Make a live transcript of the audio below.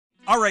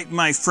All right,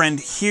 my friend,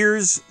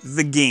 here's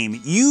the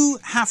game. You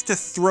have to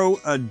throw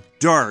a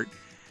dart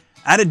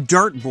at a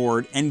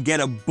dartboard and get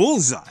a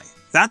bullseye.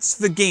 That's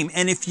the game.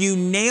 And if you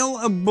nail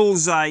a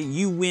bullseye,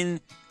 you win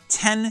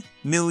 $10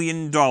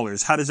 million.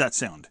 How does that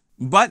sound?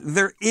 But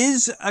there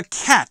is a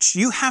catch.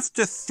 You have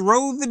to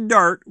throw the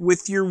dart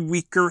with your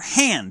weaker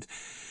hand.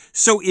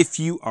 So if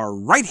you are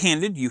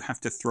right-handed, you have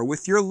to throw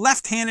with your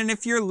left hand, and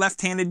if you're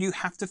left-handed, you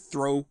have to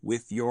throw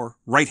with your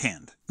right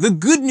hand. The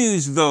good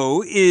news,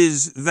 though,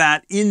 is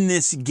that in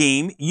this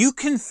game, you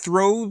can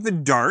throw the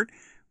dart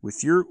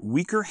with your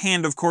weaker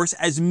hand, of course,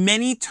 as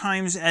many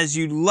times as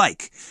you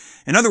like.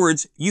 In other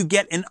words, you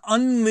get an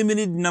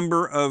unlimited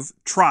number of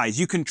tries.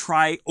 You can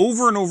try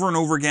over and over and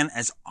over again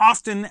as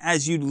often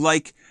as you'd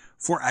like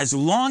for as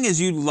long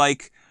as you'd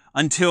like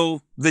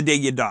until the day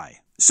you die.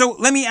 So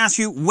let me ask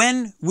you,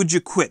 when would you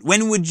quit?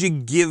 When would you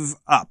give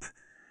up?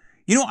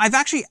 You know, I've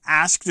actually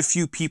asked a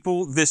few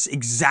people this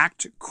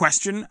exact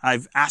question.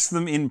 I've asked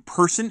them in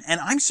person, and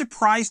I'm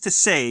surprised to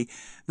say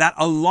that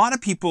a lot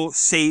of people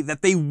say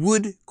that they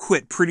would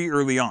quit pretty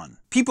early on.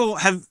 People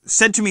have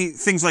said to me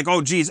things like,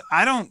 oh geez,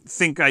 I don't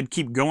think I'd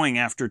keep going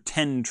after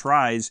 10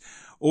 tries,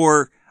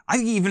 or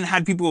I've even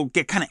had people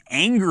get kind of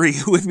angry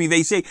with me.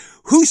 They say,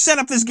 who set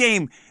up this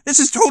game? This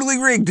is totally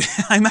rigged.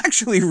 I'm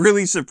actually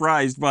really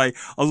surprised by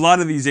a lot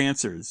of these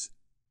answers.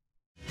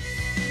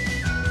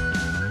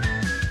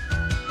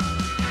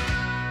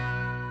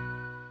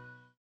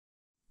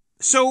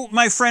 So,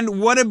 my friend,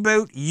 what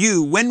about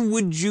you? When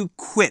would you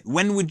quit?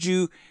 When would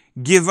you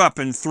give up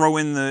and throw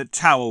in the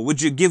towel?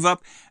 Would you give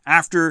up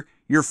after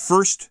your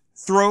first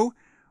throw,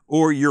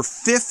 or your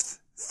fifth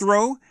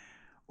throw,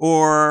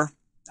 or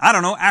I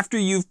don't know, after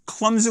you've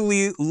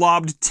clumsily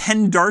lobbed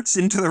 10 darts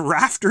into the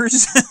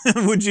rafters?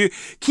 Would you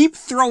keep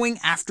throwing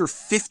after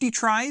 50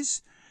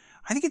 tries?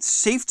 I think it's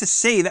safe to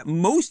say that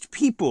most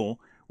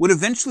people would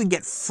eventually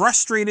get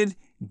frustrated,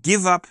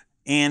 give up,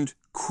 and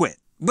quit.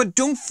 But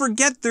don't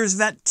forget there's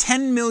that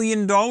 $10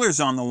 million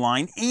on the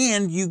line,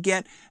 and you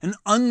get an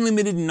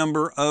unlimited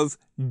number of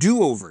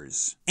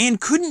do-overs. And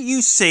couldn't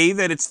you say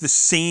that it's the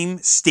same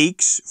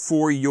stakes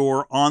for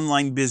your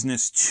online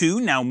business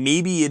too? Now,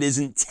 maybe it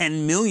isn't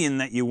 10 million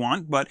that you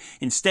want, but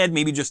instead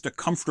maybe just a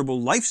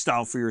comfortable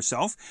lifestyle for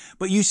yourself,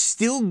 but you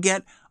still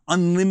get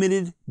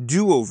unlimited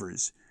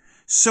do-overs.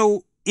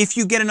 So if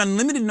you get an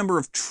unlimited number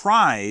of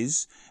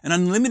tries, an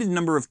unlimited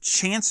number of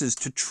chances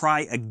to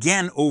try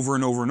again over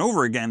and over and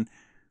over again,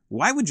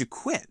 why would you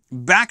quit?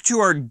 Back to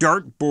our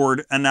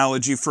dartboard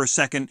analogy for a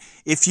second.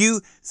 If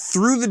you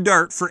threw the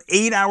dart for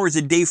 8 hours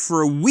a day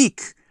for a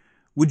week,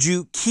 would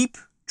you keep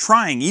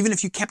trying, even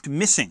if you kept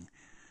missing?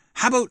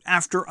 How about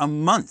after a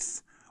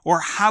month? Or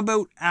how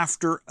about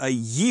after a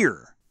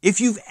year? If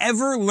you've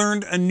ever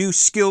learned a new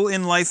skill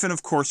in life, and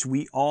of course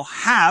we all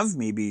have,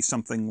 maybe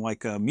something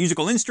like a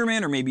musical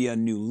instrument, or maybe a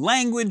new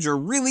language, or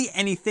really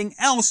anything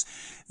else,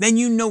 then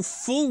you know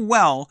full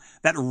well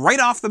that right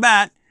off the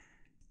bat,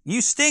 you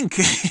stink.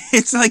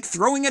 It's like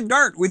throwing a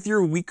dart with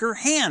your weaker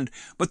hand.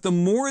 But the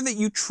more that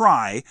you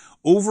try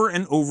over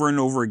and over and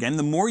over again,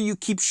 the more you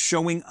keep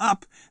showing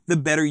up, the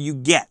better you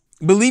get.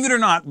 Believe it or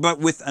not, but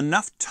with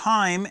enough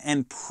time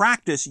and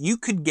practice, you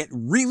could get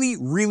really,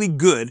 really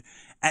good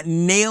at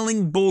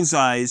nailing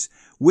bullseyes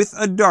with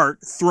a dart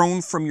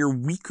thrown from your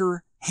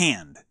weaker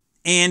hand.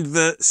 And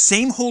the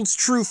same holds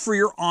true for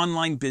your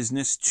online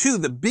business too.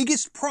 The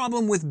biggest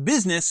problem with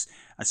business,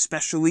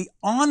 especially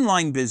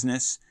online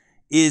business,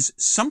 is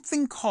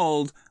something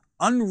called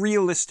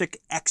unrealistic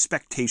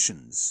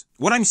expectations.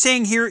 What I'm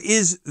saying here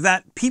is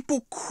that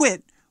people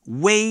quit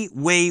way,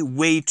 way,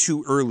 way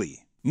too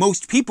early.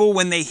 Most people,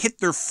 when they hit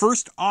their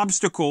first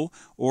obstacle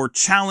or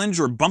challenge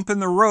or bump in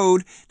the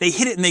road, they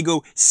hit it and they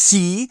go,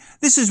 see,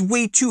 this is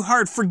way too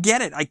hard,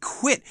 forget it, I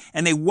quit.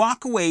 And they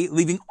walk away,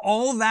 leaving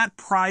all that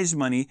prize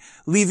money,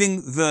 leaving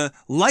the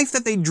life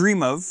that they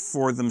dream of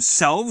for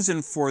themselves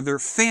and for their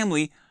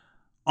family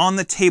on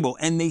the table,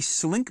 and they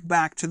slink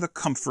back to the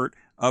comfort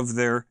of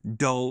their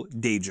dull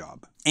day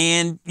job.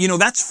 And, you know,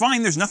 that's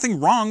fine. There's nothing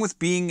wrong with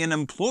being an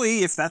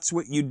employee if that's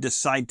what you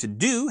decide to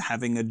do.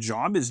 Having a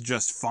job is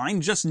just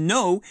fine. Just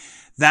know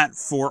that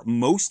for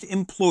most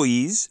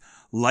employees,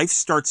 life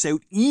starts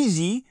out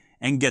easy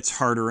and gets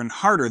harder and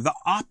harder, the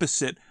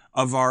opposite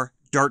of our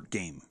dart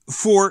game.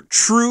 For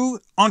true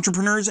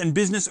entrepreneurs and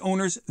business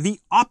owners,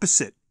 the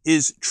opposite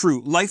is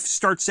true. Life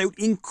starts out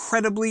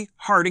incredibly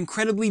hard,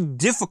 incredibly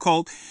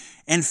difficult,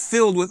 and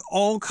filled with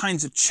all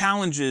kinds of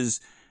challenges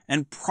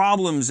and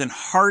problems and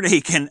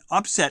heartache and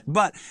upset.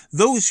 But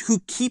those who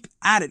keep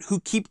at it, who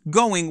keep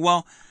going,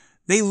 well,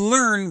 they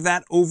learn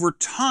that over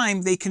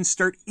time they can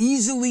start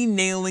easily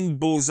nailing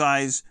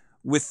bullseyes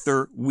with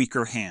their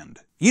weaker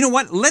hand. You know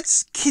what?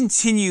 Let's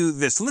continue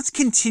this. Let's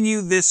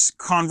continue this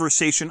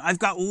conversation. I've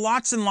got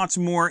lots and lots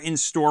more in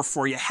store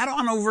for you. Head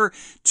on over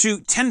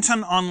to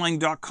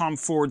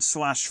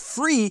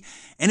 10tononline.com/free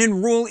and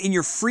enroll in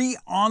your free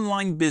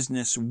online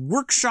business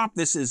workshop.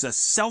 This is a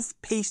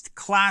self-paced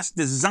class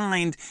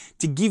designed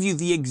to give you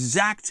the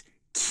exact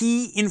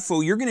key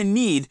info you're going to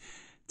need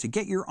to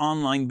get your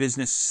online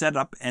business set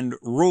up and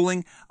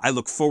rolling. I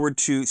look forward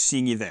to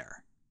seeing you there.